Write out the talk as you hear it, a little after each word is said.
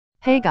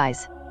Hey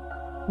guys!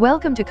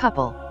 Welcome to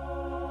Couple.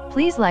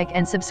 Please like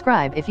and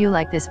subscribe if you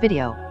like this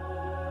video.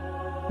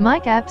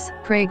 Mike Epps,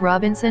 Craig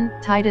Robinson,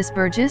 Titus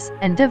Burgess,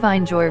 and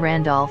Divine Joy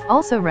Randolph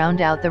also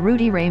round out the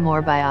Rudy Ray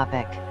Moore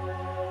biopic.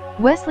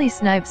 Wesley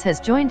Snipes has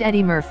joined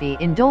Eddie Murphy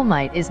in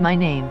Dolemite Is My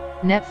Name,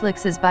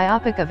 Netflix's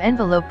biopic of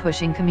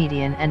envelope-pushing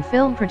comedian and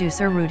film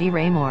producer Rudy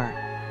Ray Moore.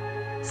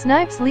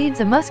 Snipes leads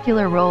a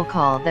muscular roll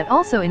call that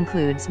also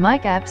includes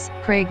Mike Epps,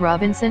 Craig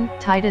Robinson,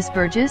 Titus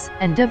Burgess,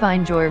 and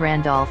Divine Joy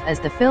Randolph as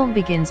the film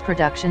begins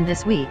production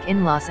this week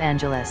in Los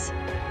Angeles.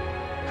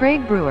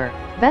 Craig Brewer,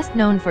 best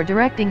known for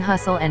directing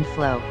Hustle and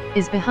Flow,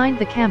 is behind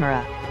the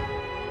camera.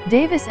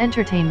 Davis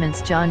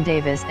Entertainment's John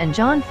Davis and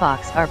John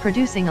Fox are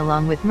producing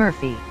along with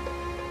Murphy.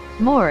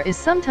 Moore is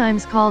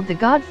sometimes called the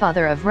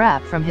godfather of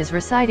rap from his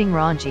reciting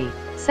raunchy,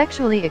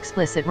 sexually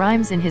explicit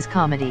rhymes in his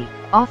comedy,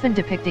 often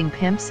depicting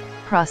pimps,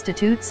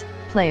 prostitutes,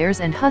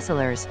 players and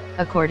hustlers,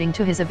 according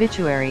to his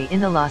obituary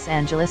in the Los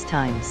Angeles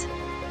Times.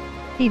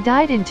 He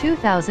died in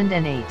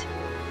 2008.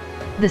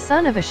 The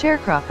son of a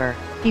sharecropper,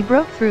 he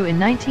broke through in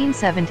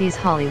 1970s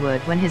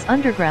Hollywood when his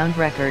underground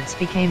records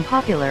became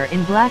popular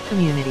in black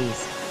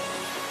communities.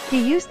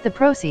 He used the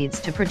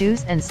proceeds to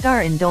produce and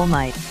star in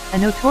Dolemite, a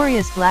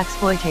notorious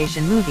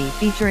blaxploitation movie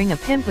featuring a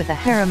pimp with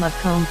a harem of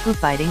kung fu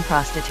fighting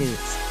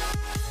prostitutes.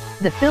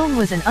 The film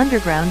was an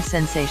underground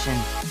sensation.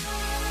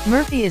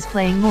 Murphy is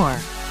playing Moore.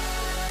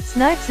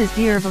 Snipes is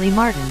D'Urville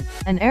Martin,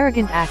 an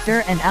arrogant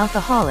actor and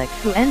alcoholic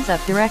who ends up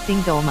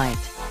directing Dolemite.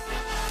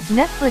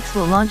 Netflix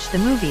will launch the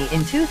movie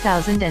in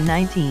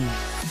 2019.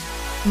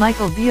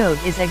 Michael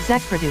Buog is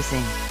exec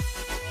producing.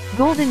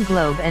 Golden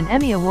Globe and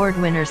Emmy Award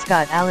winner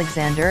Scott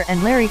Alexander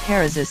and Larry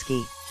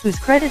Karaszewski, whose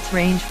credits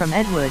range from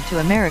Ed Wood to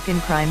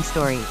American Crime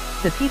Story,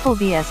 The People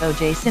vs.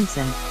 O.J.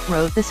 Simpson,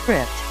 wrote the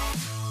script.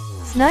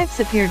 Snipes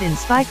appeared in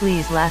Spike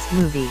Lee's last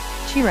movie,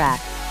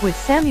 Chirac, with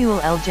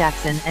Samuel L.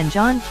 Jackson and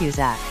John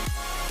Cusack.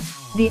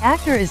 The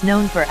actor is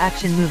known for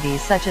action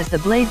movies such as the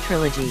Blade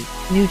Trilogy,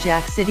 New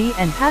Jack City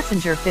and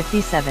Passenger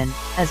 57,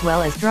 as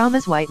well as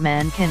dramas White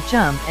Man Can't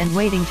Jump and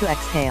Waiting to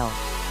Exhale.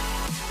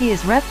 He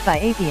is repped by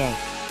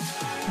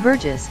APA.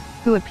 Burgess,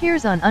 who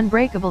appears on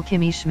Unbreakable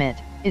Kimmy Schmidt,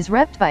 is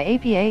repped by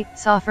APA,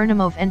 Safernum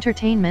of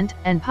Entertainment,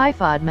 and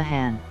Pyfod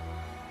Mahan.